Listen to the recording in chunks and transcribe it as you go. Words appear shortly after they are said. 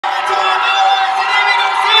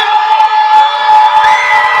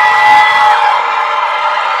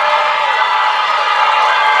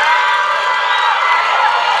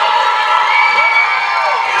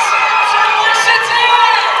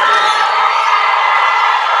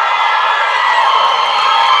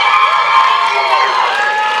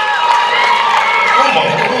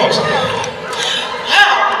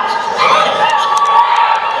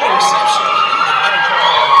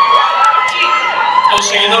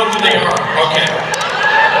know who they are. Okay.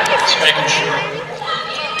 Just making sure.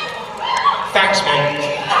 Thanks, Mom.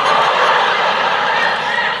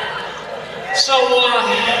 So,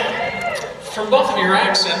 from both of your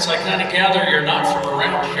accents, I kind of gather you're not from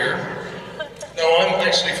around here. No, I'm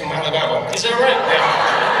actually from Alabama. Is that right? Yeah.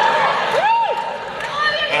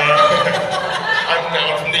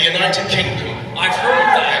 I'm from the United Kingdom. I've heard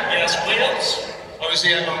of that, yes. Wales? I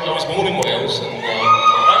was born in Wales, and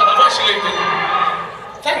I've actually lived in...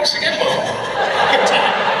 Thanks again, Mom.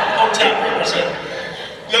 Hometown represent.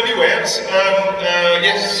 Love you, Wales.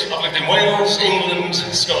 Yes, I've lived in Wales, England,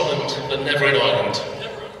 Scotland, but never in Ireland.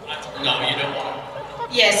 No, you don't want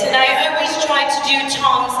to. Yes, and I always try to do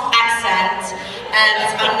Tom's accent, and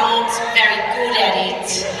I'm not very good at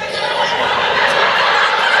it.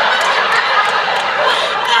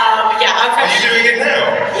 Yeah, I'm from... Are you doing it now?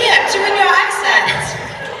 Yeah, I'm doing your accent.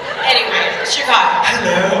 Anyway, Chicago.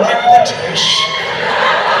 Hello, I'm British.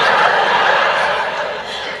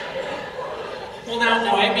 Well,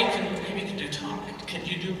 now Amy can do Tom. Can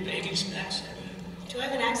you do Amy's accent? Do I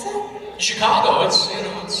have an accent? Chicago, it's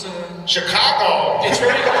Chicago! It's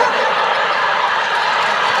very...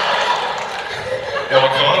 No, I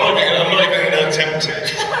can't. I'm not even going to attempt it.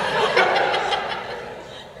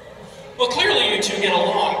 Well, clearly you two get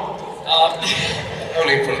along.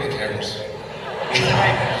 Only in front of the cameras.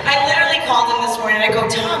 I literally called him this morning. I go,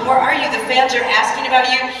 Tom, where are you? The fans are asking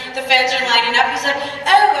about you. The fans are lining up. He's like,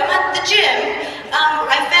 oh, I'm at the gym.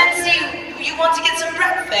 I fancy you want to get some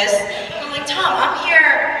breakfast. I'm like, Tom, I'm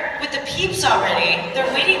here with the peeps already.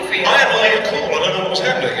 They're waiting for you. I had a late call. I don't know what was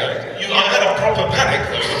happening. I had a proper panic,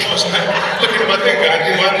 though. I was looking at my thing, going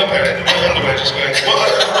in my underwear, just going,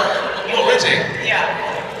 what? I'm not ready. Yeah.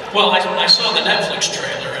 Well, I saw the Netflix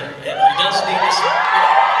trailer, and he does need this.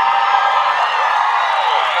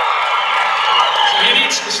 So he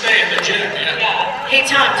needs to stay in the gym, yeah? Hey,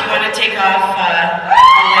 Tom, do you want to take off a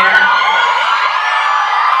layer?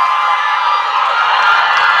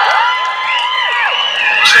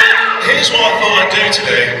 So here's what I thought I'd do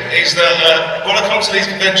today, is that when I come to these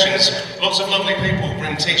conventions, lots of lovely people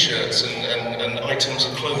bring t-shirts and items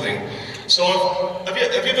of clothing. So have you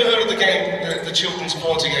ever heard of the game, the children's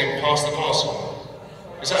party game, Pass the Parcel?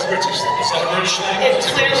 Is that a British thing? Is that a British thing? It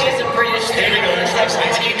clearly is a British thing. Here we go,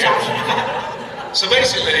 translating again. So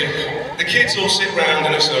basically, the kids all sit round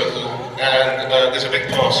in a circle, and there's a big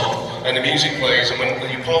parcel, and the music plays, and when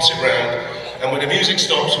you pass it round, and when the music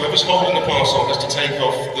stops, whoever's holding the parcel has to take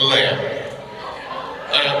off the layer.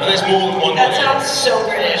 But there's more than one That layer. sounds so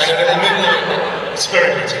British. And in the middle of it, it's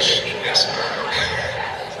very British, yes.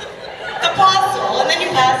 The parcel, and then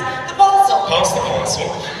you pass the parcel. Pass the parcel.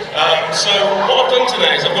 So what I've done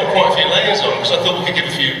today is I've got quite a few layers on, because I thought we could give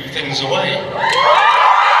a few things away.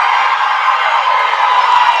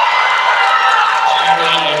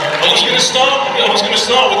 I was going to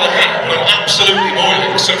start with the hat, but I'm absolutely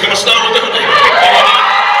boiling, so can I start with the hoodie?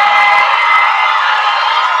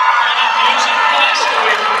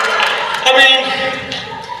 I mean,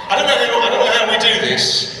 I don't know how we do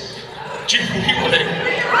this. Do you want it? Am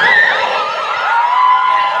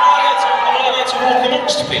I allowed to walk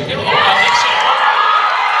amongst people? I think so.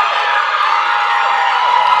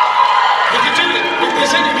 We could do it. If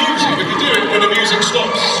there's any music, we could do it when the music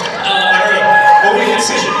stops. I don't know. What we can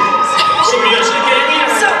see. Some music, Amy?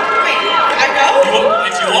 So, wait, I go?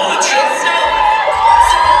 If you want.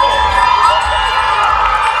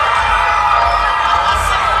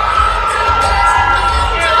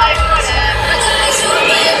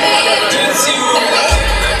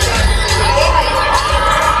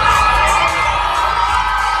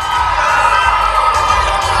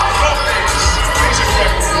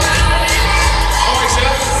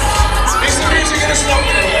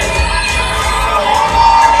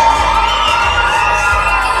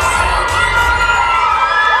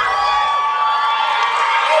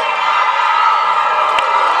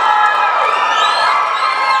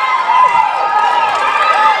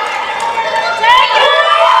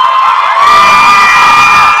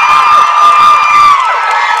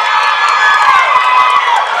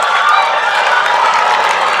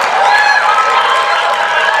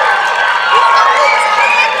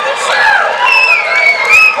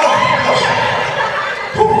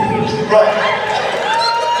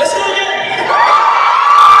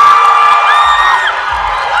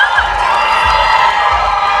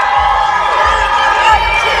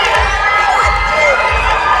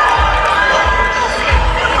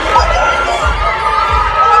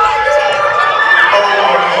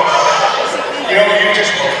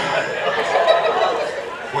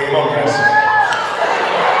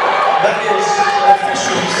 That is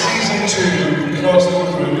official season 2 cast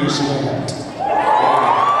through Lucifer.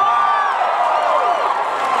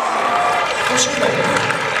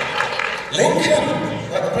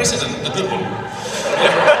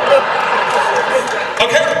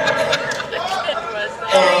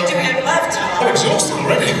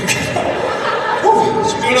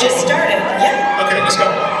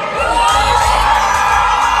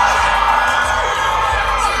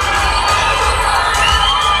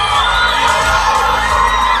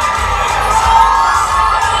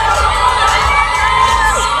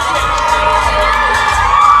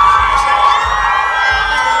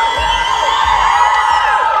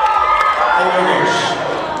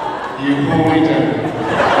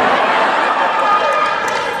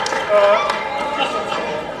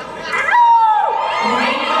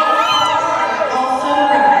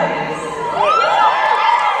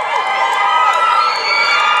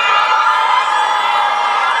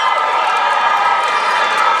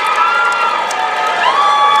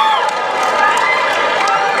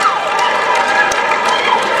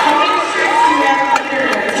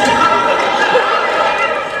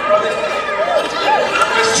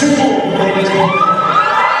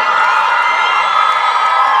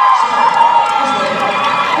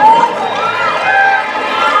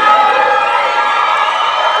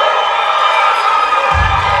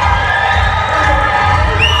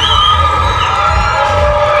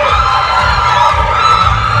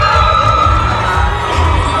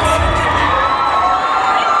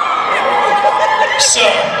 So,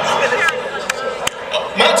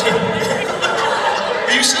 Matt,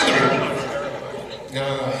 are you still in the room? No.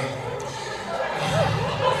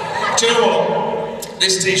 Do you know what?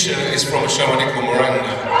 This t-shirt is from a show I did called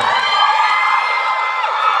Miranda.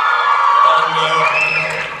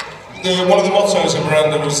 And one of the mottos of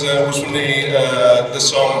Miranda was from the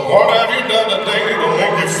song, "What have you done today to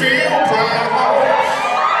make you feel proud?"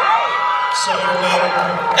 So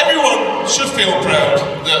everyone should feel proud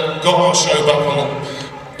that got our show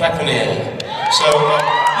back on the air. So you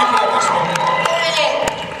can have this one.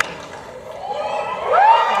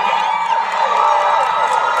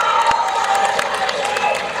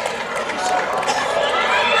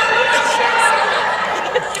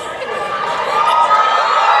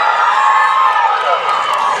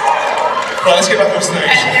 Right, let's get back on stage.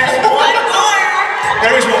 And there's one more.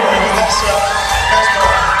 There is one more, but that's more.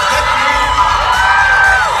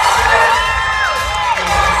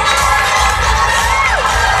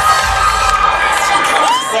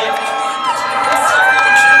 Thank you.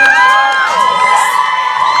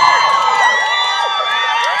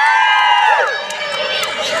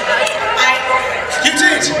 Right. You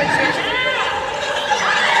did.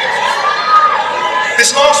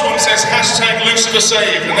 This last one says hashtag Lucifer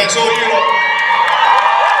saved, and that's all you know.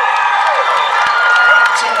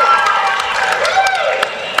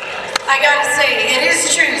 I gotta say, it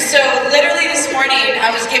is true. So literally this morning, I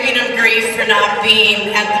was giving him grief for not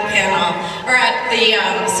being at the panel, or at the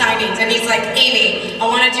signings, and he's like, Amy, I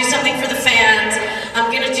wanna do something for the fans. I'm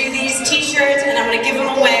gonna do these t-shirts, and I'm gonna give them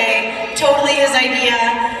away. Totally his idea,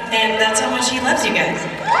 and that's how much he loves you guys.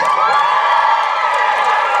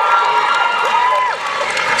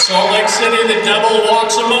 Salt Lake City, the devil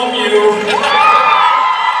walks among you.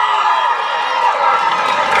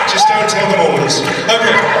 Just don't tell the Mormons.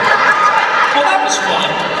 Okay. Well, that was fun.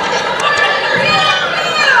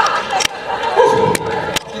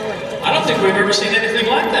 I don't think we've ever seen anything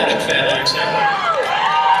like that at FanX, have we?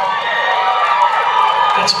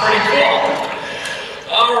 That's pretty cool.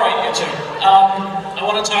 All right, you two. I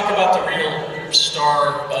want to talk about the real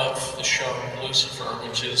star of the show, Lucifer,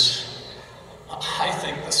 which is, I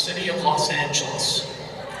think, the city of Los Angeles.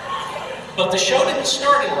 But the show didn't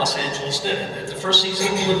start in Los Angeles, did it? The first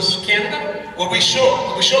season was Canada? Well, we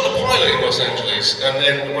shot the pilot in Los Angeles, and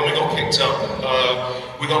then when we got picked up,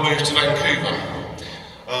 we got moved to Vancouver,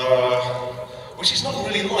 which is not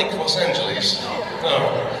really like Los Angeles.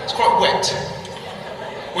 No, it's quite wet.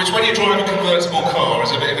 Which, when you drive a convertible car,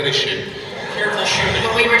 is a bit of an issue. Careful shooting.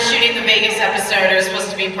 When we were shooting the Vegas episode, it was supposed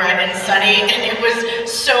to be bright and sunny, and it was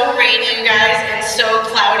so rainy, you guys, and so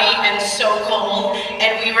cloudy and so cold,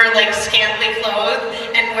 and we were like scantily clothed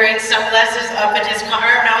and wearing sunglasses up in his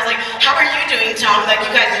car, and I was like, how are you doing, Tom? Like,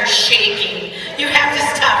 you guys are shaking. You have to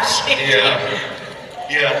stop shaking.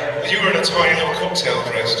 Yeah. You were in a tiny little cocktail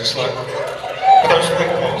dress, just like those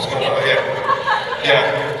ring balls going on.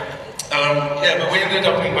 Yeah, but we ended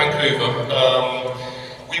up in Vancouver.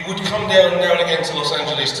 We would come down now and again to Los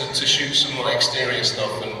Angeles to shoot some like exterior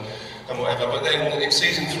stuff and whatever, but then in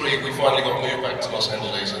season 3 we finally got moved back to Los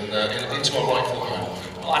Angeles and into our rightful home.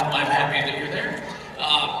 Well, I'm happy that you're there.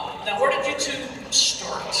 Now, where did you two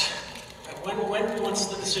start? When was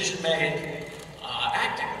the decision made?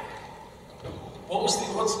 Acting. What's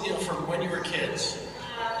from when you were kids?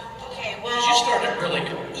 Okay, well. Because you started really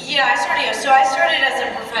good. Yeah, I started as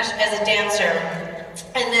a dancer.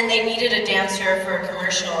 And then they needed a dancer for a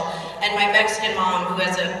commercial, and my Mexican mom, who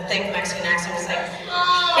has a thick Mexican accent, was like,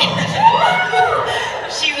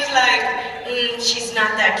 she was like, she's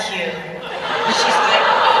not that cute. She's like,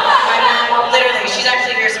 my mom, literally, she's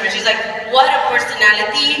actually here somewhere, she's like, what a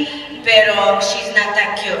personality, pero she's not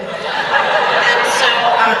that cute. And so,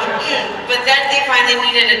 but then they finally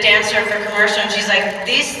needed a dancer for commercial, and she's like,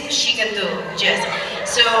 this she can do, just.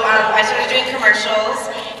 So I started doing commercials,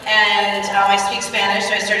 and I speak Spanish,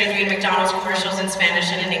 so I started doing McDonald's commercials in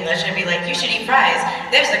Spanish and in English. I'd be like, you should eat fries.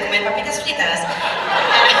 Debes de comer papitas fritas.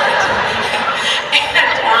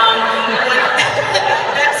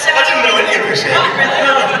 I didn't know any of this. Oh, really?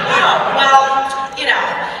 Oh, well, you know.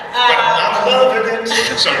 I'm loving it.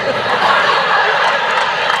 Sorry.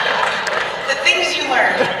 The things you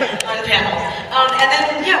learn on panels. And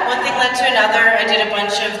then, yeah, one thing led to another. I did a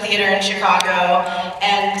bunch of theater in Chicago,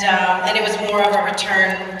 and it was more of a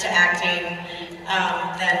return to acting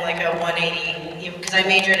than like a 180, because I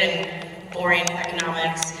majored in boring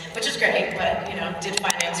economics, which is great, but, you know, did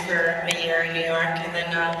finance for a year in New York, and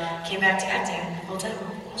then came back to acting full time.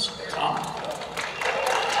 Tom?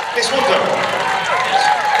 It's well done.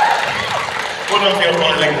 Well done for your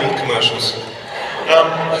bilingual commercials.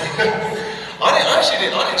 I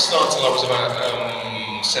didn't start till I was about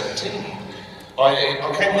 17. I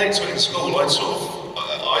I came late to it in school. I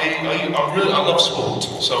love sport,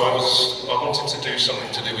 so I wanted to do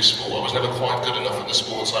something to do with sport. I was never quite good enough at the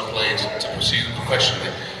sports I played to pursue them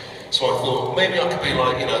professionally. So I thought maybe I could be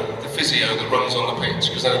like, you know, the physio that runs on the pitch,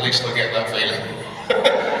 because then at least I get that feeling.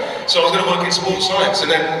 So I was going to work in sports science, and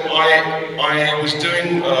then I was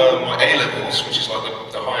doing my A-levels, which is like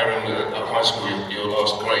the higher end of high school, your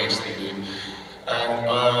last grades that you do. And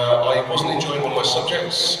I wasn't enjoying one of my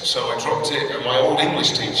subjects, so I dropped it, and my old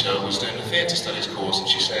English teacher was doing a theatre studies course, and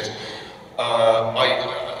she said,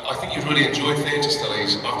 I think you'd really enjoy theatre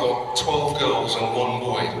studies. I've got 12 girls and 1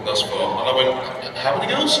 boy thus far. And I went, how many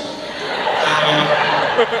girls?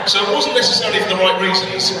 So it wasn't necessarily for the right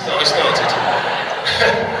reasons that I started.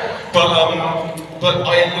 But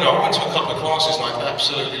I went to a couple of classes and I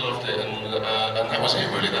absolutely loved it, and that was it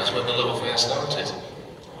really. That's where the love affair started.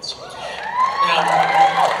 Now,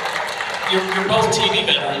 you're both TV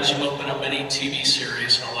veterans, you've opened up many TV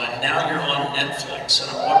series and all that, and now you're on Netflix,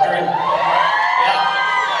 and I'm wondering,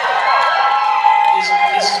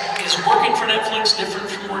 is working for Netflix different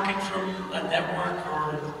from working from a network,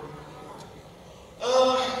 or?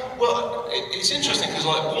 Well, it's interesting because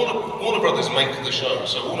like Warner Brothers make the show,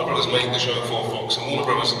 so Warner Brothers make the show for Fox, and Warner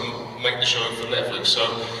Brothers make the show for Netflix, so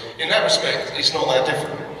in that respect, it's not that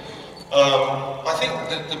different. I think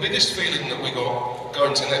that the biggest feeling that we got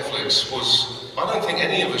going to Netflix was, I don't think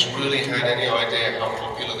any of us really had any idea how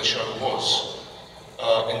popular the show was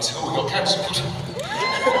until we got cancelled.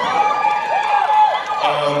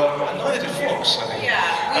 And neither did Fox, I think. Yeah,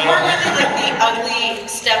 we were really like the ugly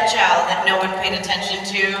stepchild that no one paid attention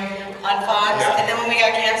to on Fox, and then when we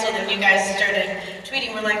got cancelled and you guys started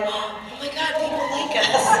tweeting, we're like, oh my god, people like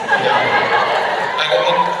us.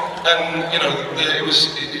 And you know,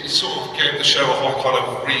 it sort of gave the show a whole kind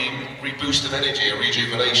of reboost of energy, a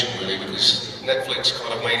rejuvenation really, because Netflix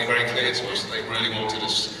kind of made it very clear to us that they really wanted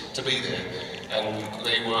us to be there, and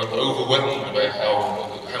they were overwhelmed about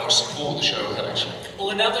how much support the show had actually.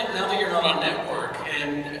 Well, now that you're not on network,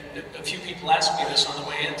 and a few people asked me this on the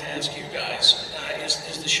way in to ask you guys,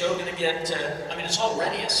 is the show going to get? I mean, it's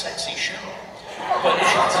already a sexy show, but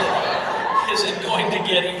is it going to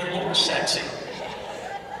get even more sexy?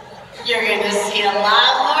 You're going to see a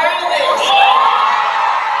lot more of this.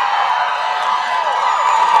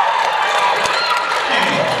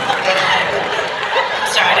 I'm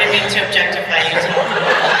sorry, I didn't mean to objectify you. I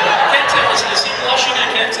can't tell. Is he blushing? I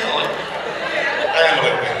can't tell it. I am a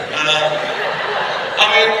little bit. I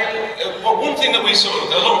mean, one thing that a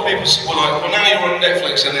lot of people were like, well, now you're on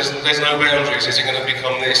Netflix and there's no boundaries. Is it going to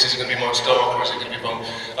become this? Is it going to be much darker? Is it going to become?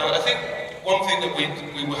 I think one thing that we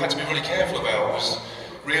had to be really careful about was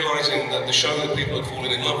realising that the show that people had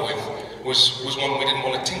fallen in love with was one we didn't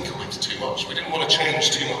want to tinker with too much. We didn't want to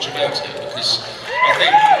change too much about it, because I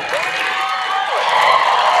think,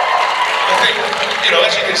 you know,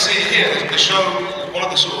 as you can see here, the show, one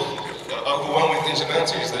of the sort of overwhelming things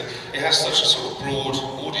about it is that it has such a sort of broad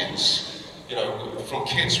audience, you know, from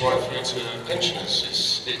kids right through to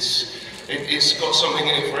pensioners. It's got something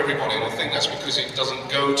in it for everybody, and I think that's because it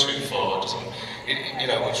doesn't go too far. You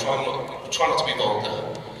know, we try not to be vulgar.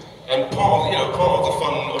 And part of the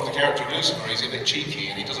fun of the character of Lucifer is he's a bit cheeky,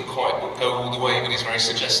 and he doesn't quite go all the way, but he's very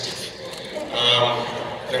suggestive.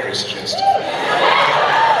 Very suggestive.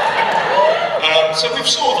 So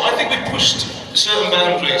I think we've pushed certain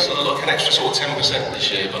boundaries, like an extra sort of 10% this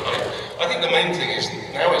year, but I think the main thing is,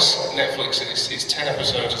 now it's Netflix, and it's 10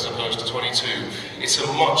 episodes as opposed to 22. It's a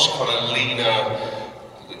much kind of leaner,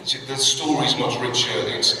 the story's much richer.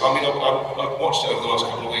 I've watched it over the last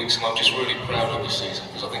couple of weeks, and I'm just really proud of this season,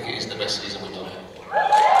 because I think it is the best season we've done.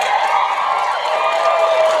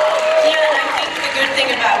 Yeah, and I think the good thing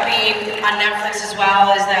about being on Netflix as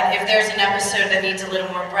well is that if there's an episode that needs a little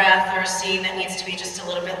more breath, or a scene that needs to be just a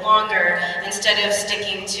little bit longer, instead of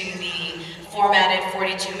sticking to the formatted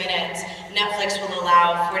 42 minutes, Netflix will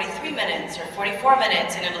allow 43 minutes or 44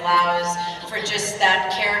 minutes, and it allows for just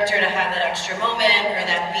that character to have that extra moment, or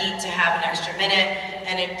that beat to have an extra minute,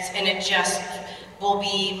 and it just will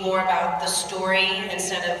be more about the story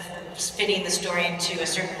instead of fitting the story into a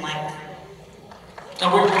certain length.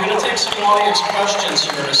 Now we're going to take some audience questions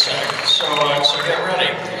here in a second, so get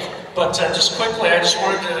ready. But just quickly, I just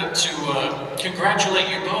wanted to congratulate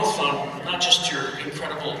you both on not just your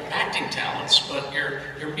incredible acting talents, but your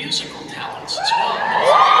musical talents as well.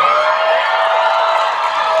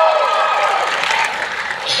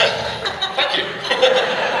 Thank you.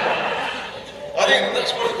 I think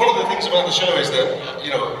that's one of the things about the show is that, you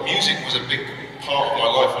know, music was a big part of my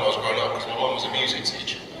life when I was growing up, because my mum was a music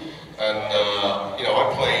teacher. And, you know,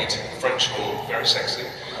 I played French horn, very sexy.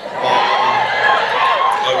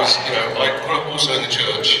 I grew up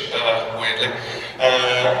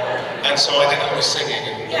And so I did that with singing.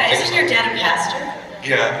 And Yeah, isn't your dad a pastor?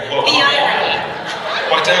 Yeah. Well, The irony.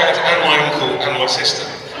 my dad and my uncle and my sister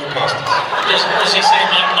were pastors. Does he say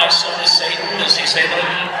my son is Satan? Does he say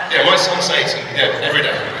that? Yeah, my son's Satan. Yeah, every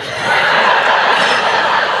day.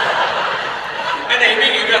 And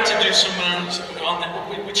Amy, you got to do some on that.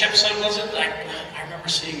 Which episode was it? I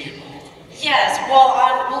remember seeing you. Yes, well,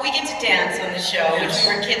 we get to dance on the show. Yes. We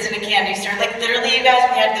were kids in a candy store. Like, literally, you guys,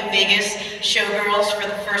 we had the biggest showgirls for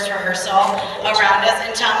the first rehearsal around us,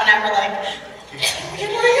 and Tom and I were like, I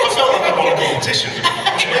felt like I won a competition. It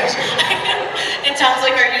was amazing. and Tom's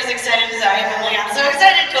like, are you as excited as I am? I'm like, I'm so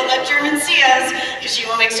excited. Don't let German see us, because she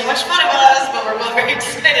will make so much fun of us, but we're both very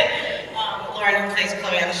excited. Lauren plays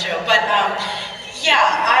Chloe on the show. But, yeah,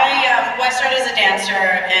 I started as a dancer,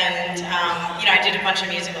 and you know, I did a bunch of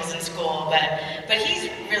musicals in school. But he's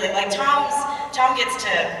really like Tom gets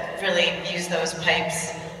to really use those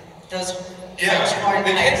pipes, those French horn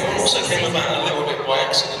pipes. It also came about a little bit by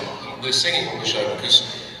accident, the singing on the show,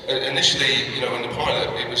 because initially, you know, in the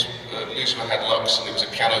pilot, it was Lucifer had Lux, and it was a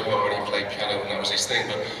piano bar, and he played piano, and that was his thing.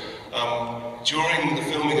 But during the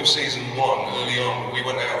filming of season 1, early on, we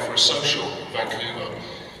went out for a social in Vancouver.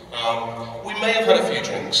 We may have had a few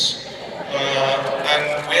drinks,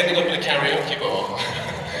 and we ended up in a karaoke bar.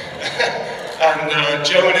 And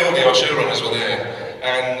Joe and Ildy, our showrunners, were there,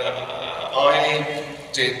 and I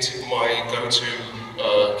did my go-to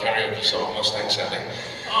karaoke song, Mustang Sally.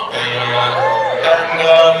 And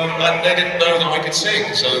they didn't know that I could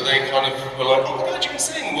sing, so they kind of were like, oh my God, you can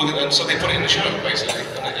sing! And so they put it in the show, basically,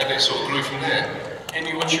 and it sort of grew from there.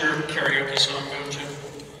 Amy, what's your karaoke song go-to?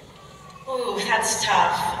 Ooh, that's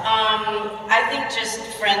tough. I think just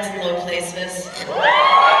Friends in Low Places.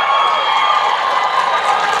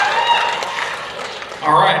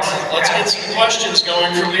 All right, let's get some questions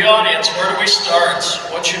going from the audience. Where do we start?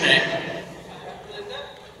 What's your name?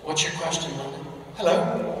 What's your question, Linda?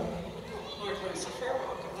 Hello. Lord Lucifer,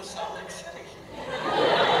 welcome to Salt Lake City.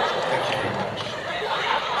 Thank you very much.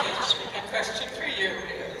 My question for you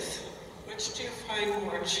is, which do you find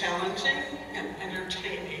more challenging and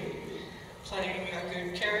entertaining? Playing a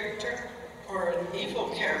good character or an evil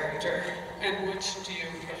character, and which do you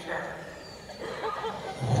prefer?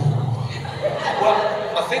 Well,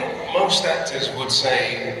 I think most actors would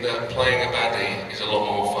say that playing a baddie is a lot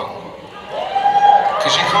more fun.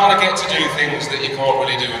 Because you kind of get to do things that you can't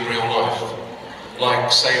really do in real life.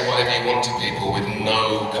 Like say whatever you want to people with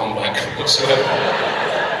no comeback whatsoever.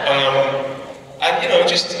 And you know,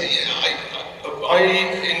 just, I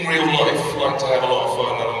in real life like to have a lot of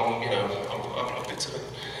fun, and you know,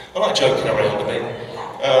 I like joking around a bit.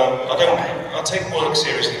 I take work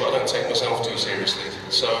seriously, but I don't take myself too seriously.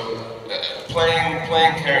 So playing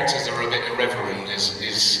characters that are a bit irreverent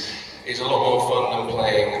is a lot more fun than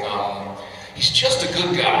playing. He's just a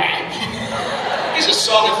good guy. He's a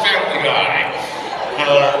solid family guy.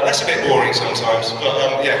 That's a bit boring sometimes,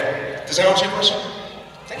 but yeah. Does that answer your question?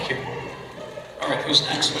 Thank you. All right, who's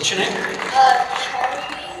next? What's your name?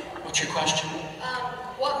 Charlie. What's your question?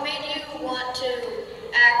 What made you want to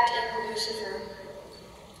act in Lucifer?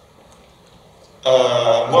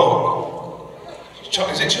 Well,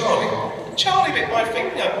 is it Charlie? Charlie bit my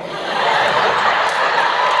finger.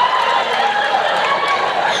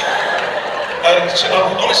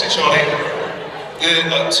 Honestly, Charlie,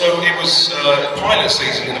 so it was pilot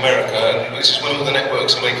season in America, and this is when all the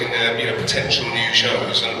networks are making their potential new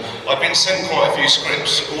shows, and I've been sent quite a few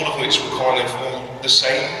scripts, all of which were kind of all the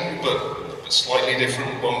same, but slightly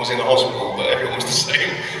different. One was in a hospital, but everyone was the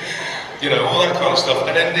same. You know, all that kind of stuff.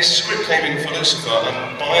 And then this script came in for Lucifer,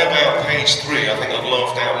 and by about page 3, I think I've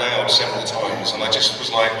laughed out loud several times, and I just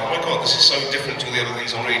was like, oh my God, this is so different to the other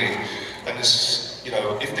things I'm reading. And this,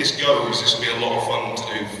 if this goes, this will be a lot of fun to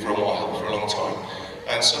do for a while, for a long time.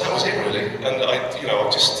 And so that was it, really. And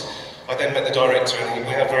I then met the director, and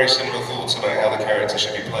we had very similar thoughts about how the character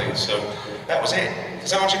should be played. So that was it.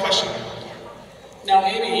 Does that answer your question? Now,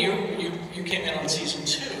 Amy, you came in on season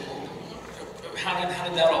 2. How did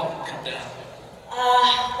that all come down?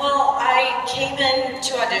 Well, I came in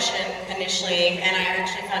to audition initially, and I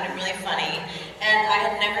actually found it really funny. And I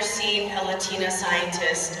had never seen a Latina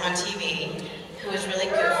scientist on TV who was really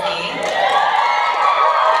goofy.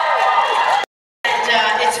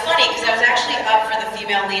 And it's funny, because I was actually up for the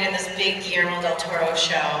female lead in this big Guillermo del Toro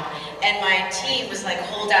show, and my team was like,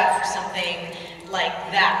 hold out for something like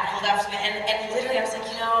that, hold out for something, and literally I was like,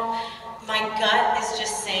 my gut is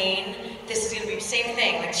just saying this is gonna be the same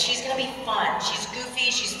thing. Like, she's gonna be fun. She's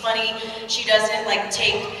goofy. She's funny. She doesn't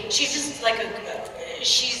she's just like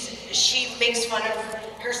she makes fun of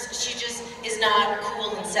her. She just is not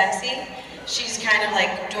cool and sexy. She's kind of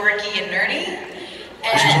like dorky and nerdy.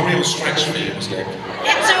 Which was a real stretch for you, wasn't it?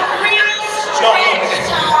 It's a real stretch,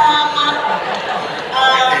 Tom.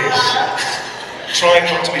 It is. Trying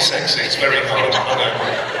not to be sexy, it's very hard, I know.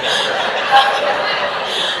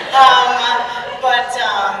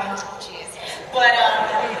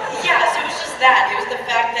 Yeah, so it was just that. It was the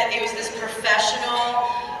fact that it was this professional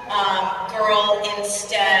girl in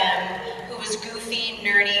STEM who was goofy,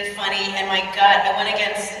 nerdy, funny, and my gut, I went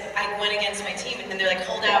against my team, and then they're like,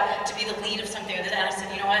 hold out to be the lead of something or that, and I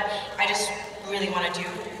said, you know what, I just really want to do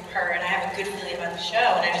her, and I have a good feeling about the show,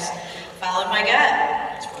 and I just followed my gut.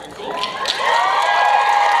 That's pretty cool.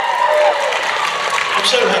 I'm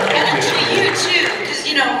so happy. And actually you too, because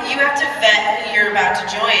you know, you have to vet who you're about to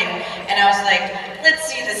join, and I was like, let's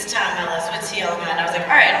see this Tom Ellis, what's he all about? And I was like,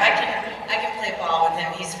 all right, I can play ball with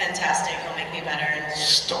him, he's fantastic, he'll make me better. And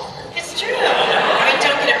Stop it. it's true. I mean,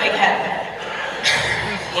 don't get a big head.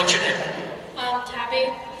 What's your name?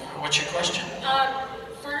 Tabby. What's your question?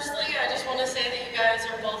 Firstly, I just want to say that you guys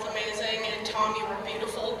are both amazing, and Tom, you are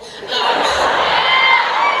beautiful.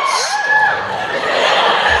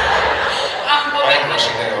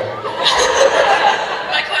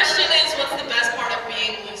 My question is, what's the best part of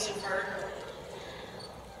being Lucifer?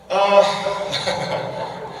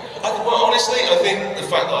 Well, honestly, I think the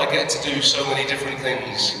fact that I get to do so many different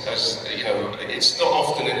things, as you know, it's not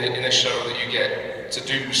often in a show that you get to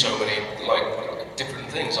do so many different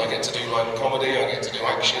things. I get to do comedy, I get to do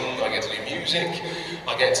action, I get to do music,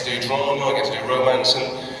 I get to do drama, I get to do romance,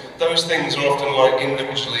 and those things are often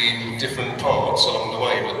individually different parts along the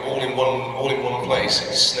way, but all in one place.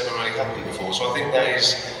 It's never really happened before. So I think that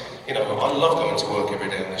is, you know, I love going to work every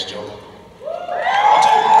day on this job. I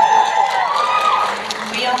do.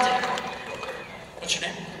 We all do. What's your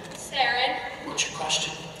name? Sarah. What's your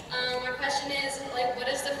question? My question is, what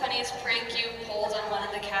is the funniest prank you pulled on one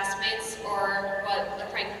of the castmates, or what a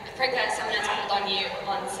prank that someone has pulled on you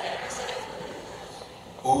on set?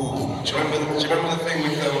 Ooh, do you remember the thing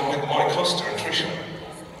with Mike Costa and Trisha?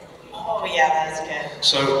 Oh yeah, that was good.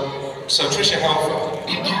 So Trisha Halfer,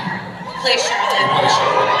 Play Charlotte.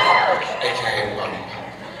 aka Mum.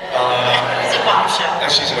 It's a bombshell.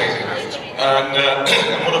 She's amazing.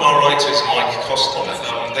 And one of our writers, Mike Costa,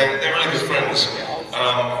 they're really good friends.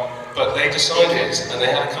 But they decided, and they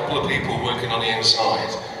had a couple of people working on the inside,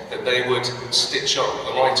 that they would stitch up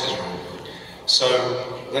the writers' room. So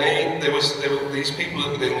there were these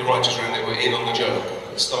people in the writers' room that were in on the joke,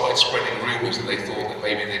 that started spreading rumours that they thought that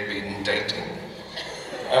maybe they'd been dating.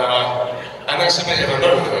 And that's a bit of a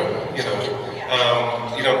no-no, you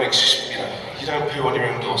know. You don't mix, you don't poo on your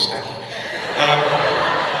own doorstep,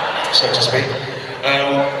 so to speak.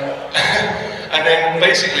 And then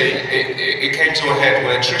basically it came to a head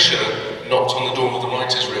where Trisha knocked on the door of the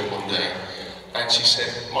writers' room one day, and she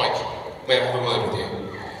said, "Mike, may I have a word with you?"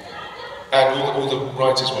 And all the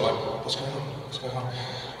writers were like, "What's going on? What's going on?"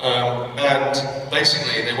 And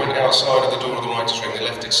basically they went outside of the door of the writers' room, they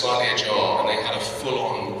left it slightly ajar, and they had a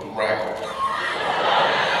full-on row.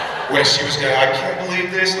 Where she was going, "I can't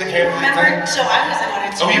believe this, I can't believe that." So I was on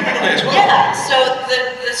it too. Oh, you've been on it as well? Yeah, so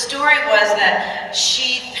the story was that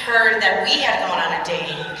she heard that we had gone on a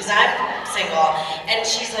date, because I'm single, and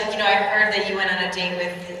she's like, I heard that you went on a date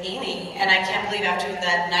with Aimee, and I can't believe after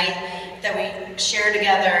that night that we shared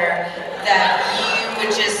together, that you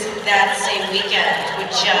would just, that same weekend, would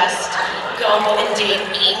just go and date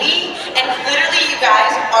Aimee. And literally, you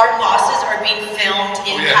guys, our bosses are being filmed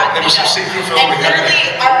in there was some secret filming. And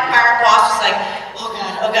literally, our boss was like,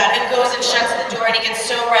 oh God, and goes and shuts the door, and he gets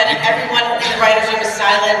so red, and everyone in the writer's room is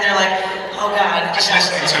silent, and they're like, oh God. Just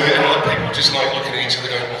listening to it, and other people just looking at each other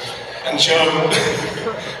going, and Joe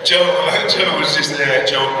was just there,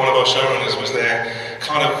 Joe, one of our showrunners, was there,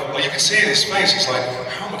 kind of, you could see in his face, he's like,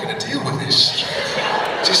 how am I going to deal with this?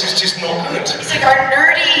 This is just not good. It's like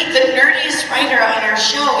the nerdiest writer on our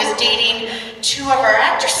show is dating two of our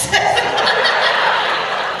actresses.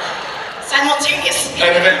 Simultaneously.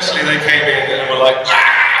 And eventually they came in and were like,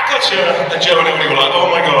 gotcha! And Joe and everybody were like, oh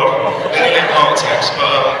my God, and they had heart attacks.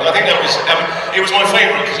 But I think it was my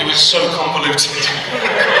favourite because it was so convoluted.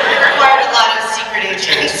 It required a lot of secret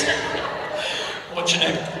agents. What's your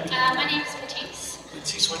name? My name is Matisse.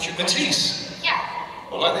 Matisse, what's your Matisse? Yeah.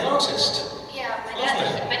 Well, like the artist. Yeah,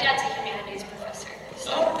 my dad's a humanities professor.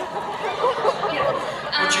 So. Yeah.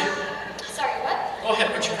 What's your... Sorry, what? Go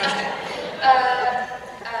ahead, what's your question?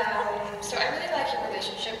 So I really like your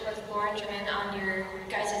relationship with Lauren German on your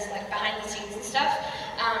guys' behind the scenes and stuff.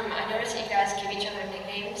 I noticed that you guys give each other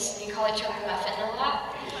nicknames. You call each other Muffin a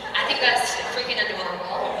lot. I think that's freaking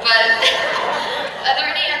adorable. But are there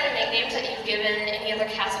any other nicknames that you've given any other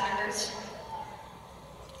cast members?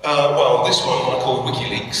 Well, this one I call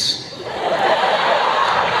WikiLeaks.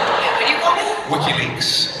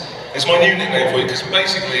 WikiLeaks. It's my new nickname for you, because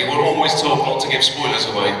basically we're always told not to give spoilers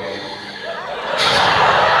away.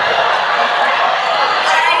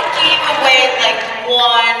 I gave away like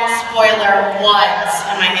one spoiler once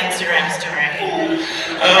on my Instagram story.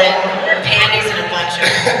 And panties and a bunch of...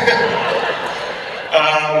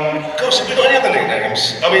 Gosh, have we got any other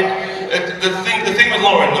nicknames? I mean, the thing with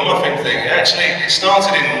Lauren, the muffin thing, actually, it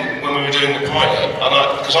started when we were doing the pilot, and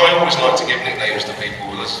because I always like to give nicknames to people,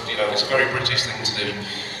 you know, it's a very British thing to do.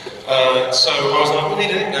 So I was like, we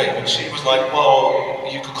need a nickname, and she was like, well,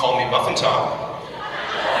 you could call me Muffin Top.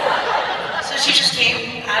 So she just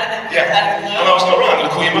came out of the... Yeah, out of the and I was like, right, I'm going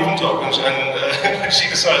to call you Muffin Top, and she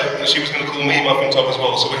decided that she was going to call me Muffin Top as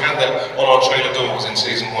well, so we had that on our trailer doors in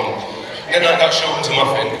season 1. And then that got shortened to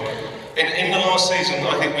Muffin. In the last season,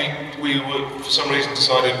 I think we were, for some reason,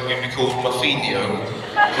 decided we'd be called Muffinio,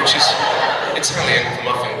 which is Italian for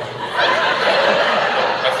muffin,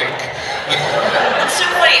 I think. It's so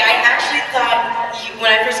funny, I actually thought,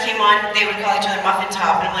 when I first came on, they would call each other Muffin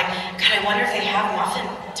Top, and I'm like, God, I wonder if they have muffin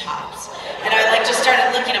tops. And I like just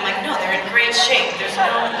started looking, I'm like, no, they're in great shape, there's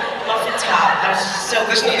no muffin top. I was just so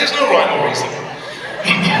There's no rhyme or reason.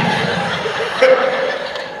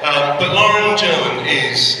 But Lauren German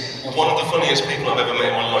is one of the funniest people I've ever met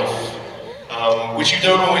in my life, which you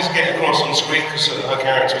don't always get across on screen because her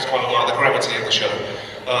character is kind of like the gravity of the show.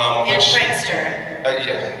 and prankster.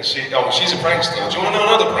 Yeah, she's a prankster. Do you want to know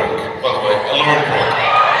another prank, by the way? A Lauren prank.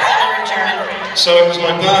 Lauren German. So it was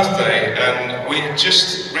my birthday, and we had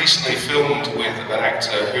just recently filmed with an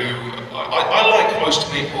actor who I like most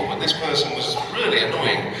people, but this person was really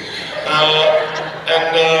annoying.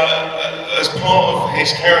 As part of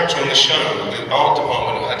his character in the show, the art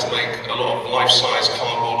department had to make a lot of life-size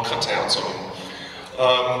cardboard cutouts of him.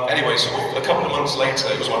 Anyway, so a couple of months later,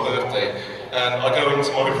 it was my birthday, and I go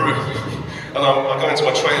into my room, and I go into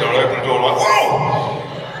my trailer and open the door, and I'm like, wow!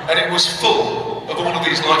 And it was full of all of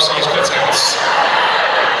these life-size cutouts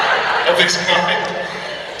of this guy.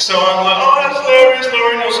 So I'm like, oh, that's hilarious,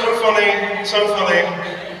 Lauren, you're so funny, so funny.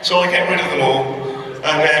 So I get rid of them all.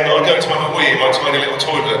 And then I go to have a wee in my tiny little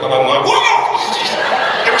toilet, and I'm like, whoa!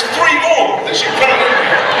 There was 3 more that she crammed in me,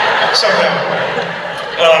 somehow.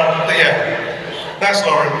 But yeah, that's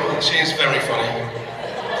Lauren. She is very funny.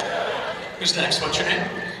 Who's next? What's your name?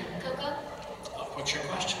 Coco? What's your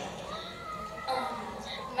question?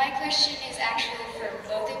 My question is actually for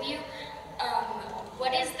both of you.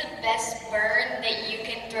 What is the best burn that you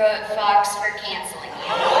can throw at Fox for canceling you?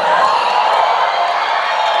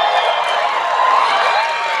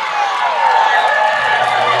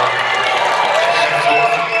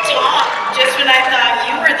 Just when I thought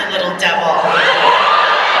you were the little devil.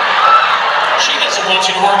 She doesn't want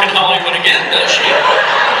you to work in Hollywood again, does she?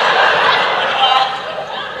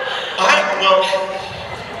 Well...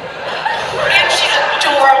 And she's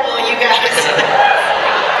adorable, you guys.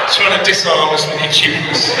 Trying to disarm us with your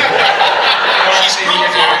cuteness. She's from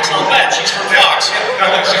Fox, I'll bet. She's from Fox. No,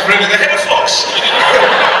 she's really the head of Fox.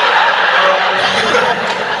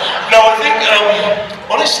 No, I think,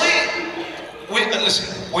 honestly,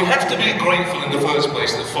 listen, we have to be grateful in the first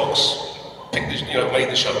place that Fox made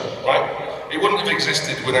the show, right? It wouldn't have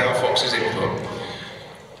existed without Fox's input.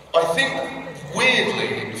 I think,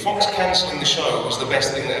 weirdly, Fox cancelling the show was the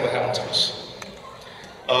best thing that ever happened to us.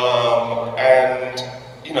 And,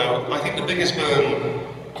 you know, I think the biggest burn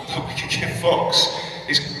that we could give Fox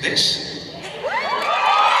is this.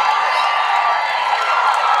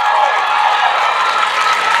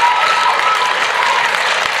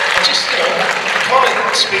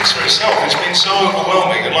 It speaks for itself. It's been so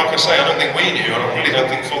overwhelming, and like I say, I don't think we knew, and I really don't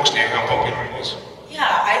think Fox knew how popular it was. Yeah,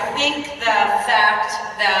 I think the fact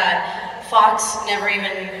that Fox never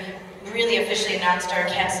even really officially announced our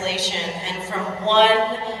cancellation, and from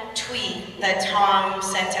one tweet that Tom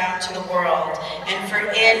sent out to the world, and for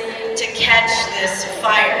it to catch this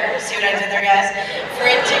fire, see what I did there, guys? For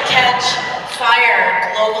it to catch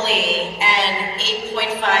fire globally, and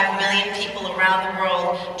 8.5 million people around the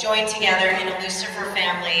world join together in a Lucifer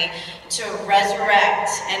family to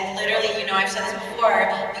resurrect, and literally, you know, I've said this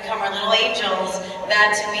before, become our little angels.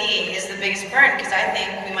 That to me is the biggest burn, because I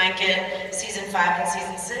think we might get season 5 and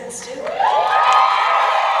season 6 too.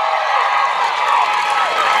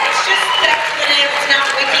 It's just speculative, it's not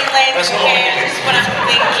WikiLeaks, That's not it's what I'm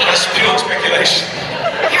thinking. That's pure speculation.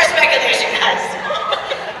 Pure speculation, guys.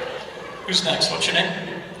 Who's next? What's your name?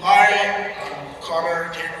 Hi, I'm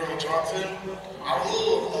Connor Gabriel Johnson. I'm a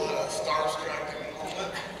little starstruck in the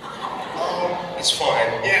moment. It's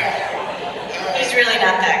fine. Yeah. He's really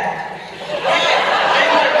not that We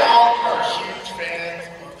and all are huge fans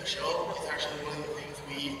of the show. It's actually one of the things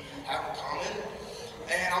we have in common.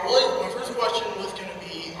 And my first question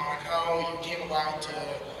to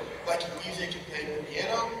like music and play the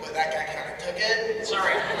piano, but that guy kind of took it.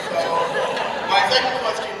 Sorry. So my second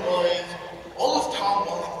question was, what was Tom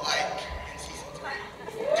Welling like in season 3?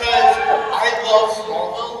 Because I love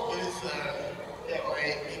Smallville.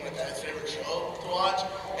 It was my dad's favorite show to watch,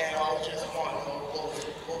 and I was just wondering what was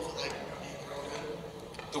it like being thrown in?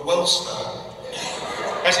 The Wellstar.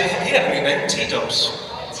 Actually, he had a new name, T-Dubs.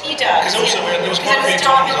 T-Dubs. Because also there was quite a few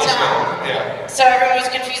Tom Toms and also. Tom. Yeah. So everyone was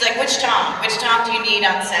confused, like, which Tom? Which Tom do you need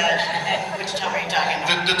on set? And which Tom are you talking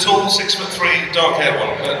about? The tall, 6'3", dark-haired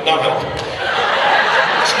one. No help.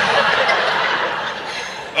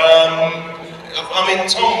 I mean,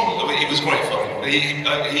 Tom, he was great fun.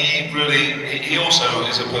 He also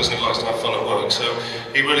is a person who likes to have fun at work, so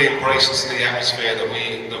he really embraced the atmosphere that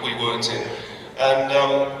we worked in. And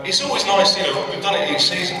it's always nice, you know, we've done it each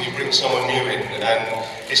season, we bring someone new in, and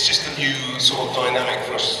it's just a new sort of dynamic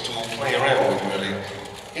for us to all play around with, really.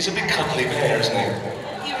 He's a big cuddly bear, isn't he?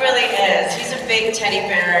 He really is. He's a big teddy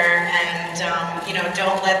bear, and, you know,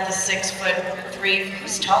 don't let the 6'3",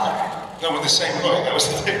 who's taller? No, we're the same height, that was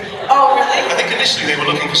the thing. Oh, really? I think initially they were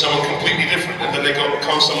looking for someone completely different, and then they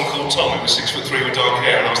cast someone called Tom, who was 6'3" with dark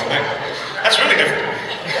hair, and I was like, that's really different.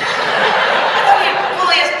 Well,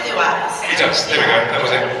 he has blue eyes. He does, there we go, that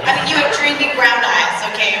was it. I mean, you have dreamy brown eyes,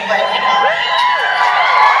 okay, but, you know.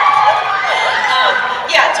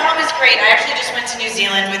 Yeah, Tom is great. I actually just went to New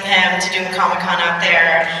Zealand with him to do a Comic-Con out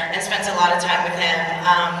there and spent a lot of time with him.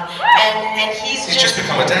 And he's just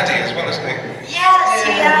become a daddy as well, isn't he? Yes,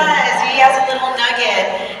 he has. He has a little nugget.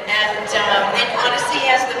 And honestly, he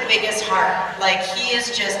has the biggest heart. Like, he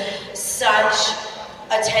is just such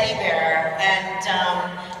a teddy bear,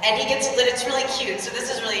 and he gets lit. It's really cute. So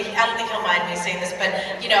this is really, I don't think he'll mind me saying this, but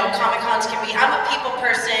you know, Comic-Cons can be, I'm a people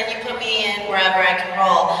person, you put me in wherever I can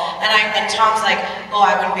roll. And Tom's like, oh,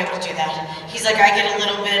 I wouldn't be able to do that. He's like, I get a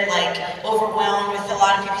little bit like overwhelmed with a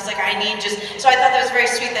lot of people. He's like, I need just, so I thought that was very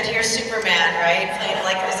sweet that here's Superman, right? Playing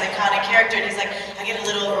like this iconic character, and he's like, I get a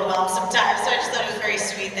little overwhelmed sometimes. So I just thought it was very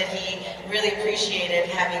sweet that he really appreciated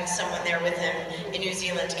having someone there with him in New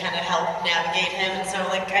Zealand to kind of help navigate him. And so,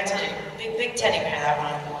 like I tell you, big teddy bear, that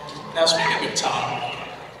one. Now, speaking of Tom,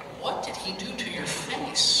 what did he do to your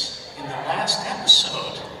face in the last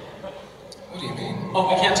episode? What do you mean? Oh,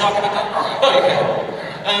 we can't talk about that? Oh, you can.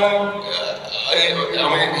 I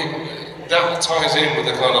mean, that ties in with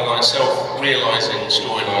the kind of like self-realizing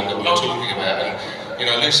storyline that we were talking about. And, you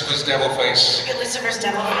know, Lucifer's devil face. Look at Lucifer's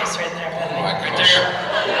devil face right there, buddy. Oh my Right gosh. there.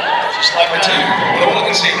 Just like I do. Well, all I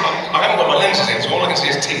can see, I haven't got my lenses in, so all I can see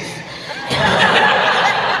is teeth.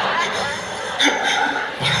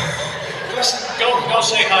 Go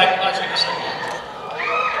say hi. I'll take a second.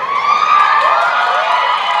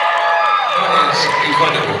 That is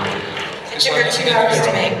incredible. It took her 2 hours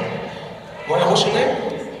to make. Well, what's your name?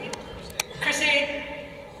 Chrissy.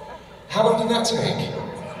 How long did that take?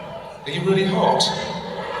 Are you really hot?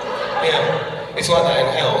 Yeah. It's like that in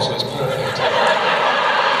hell, so it's perfect.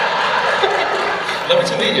 Lovely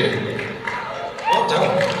to meet you. Well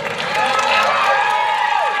done.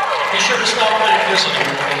 Be sure to stop by and visit him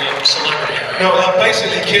in the celebrity. No,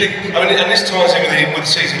 basically killing, I mean, and this ties in with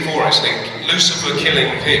season 4 actually. Lucifer killing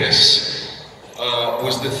Pierce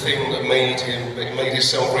was the thing that made his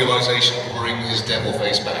self-realization bring his devil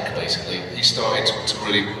face back, basically. He started to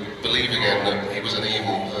really believe again that he was an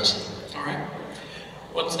evil person. All right.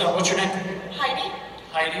 What's your name? Heidi.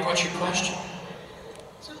 Heidi, what's your question?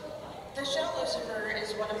 So, the show Lucifer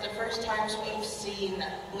is one of the first times we've seen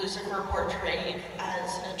Lucifer portrayed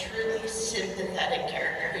as a truly sympathetic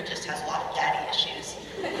character who just has a lot of daddy issues.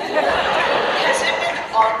 Has it been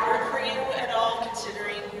awkward for you at all,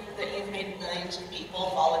 considering that you've made millions of people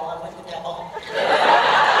fall in love with the devil?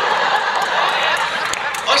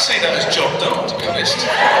 I see that as job done, to be honest.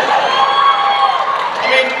 I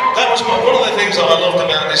mean, that was one of the things that I loved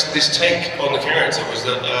about this take on the character was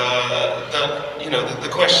that, you know, the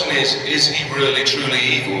question is he really truly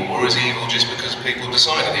evil, or is he evil just because people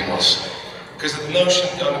decided he was? Because the notion,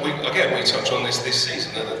 again, we touch on this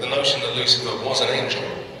season, the notion that Lucifer was an angel,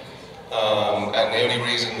 and the only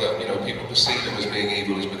reason that, you know, people perceive him as being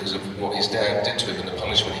evil is because of what his dad did to him and the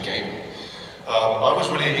punishment he gave him. I was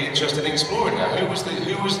really interested in exploring that. Who was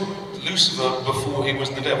Lucifer before he was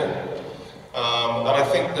the devil? And I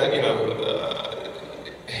think that, you know,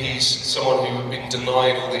 he's someone who had been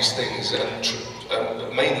denied all these things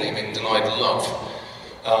and mainly been denied love.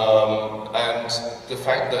 And the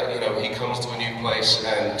fact that, you know, he comes to a new place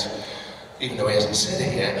and, even though he hasn't said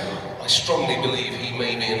it yet, I strongly believe he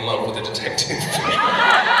may be in love with a detective.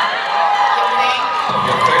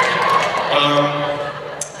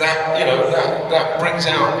 That, you know, that brings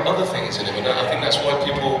out other things in him, and I think that's why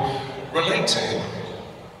people relate to.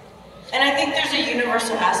 And I think there's a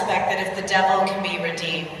universal aspect that if the devil can be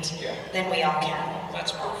redeemed, then we all can.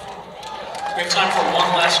 That's perfect. We have time for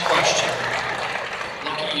one last question.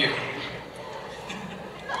 Look at you.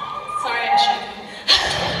 Sorry, Ashley.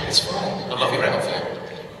 It's fine. I love your outfit.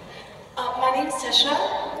 My name's Tisha,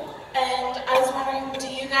 and I was wondering, do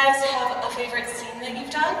you guys have a favorite scene that you've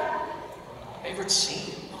done? Favorite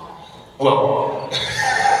scene? Well,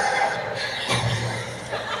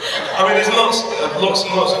 I mean, there's lots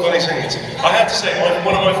and lots of funny scenes. I have to say,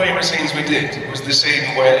 one of my favourite scenes we did was the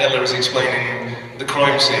scene where Ella is explaining the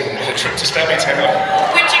crime scene in A Trip to Stabby Town.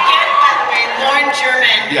 Which again, by the way, Lauren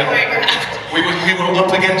German choreographed. We were up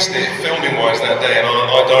against it, filming-wise, that day, and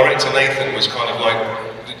our director Nathan was kind of like,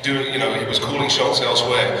 he was calling shots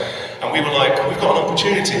elsewhere. And we were like, we've got an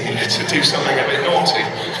opportunity here to do something a bit naughty.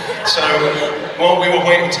 So, while we were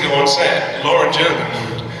waiting to go on set, Lauren German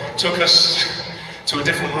took us to a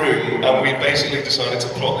different room, and we basically decided to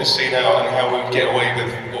plot this scene out and how we would get away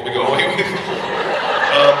with what we got away with.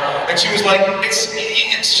 And she was like, it's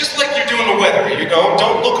just like you're doing the weather, you know?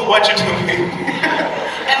 Don't look at what you're doing.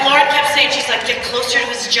 And Lauren kept saying, she's like, get closer to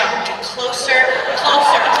his junk, get closer,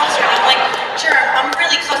 closer, closer. And I'm like, sure, I'm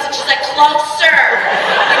really close. And she's like, closer.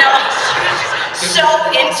 You know, she was just so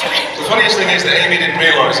into it. The funniest thing is that Amy didn't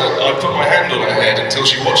realise that I put my hand on her head until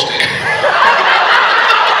she watched it.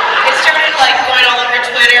 It started like going all over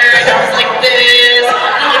Twitter, and I was like this.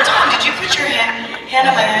 And I'm like, Tom, did you put your hand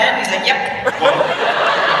on my head? And he's like, yep. What?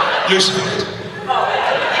 Lucifer did. Oh,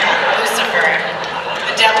 yeah, Lucifer.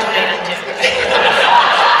 The devil made him do it.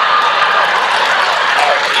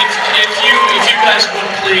 If you guys would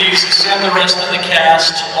please send the rest of the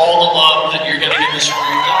cast all the love that you're getting in this room.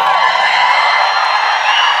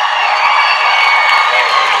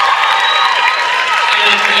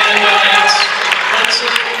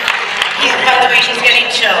 By the way, he's getting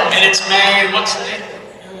chills. And it's May, what's the date?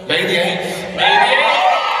 May the 8th.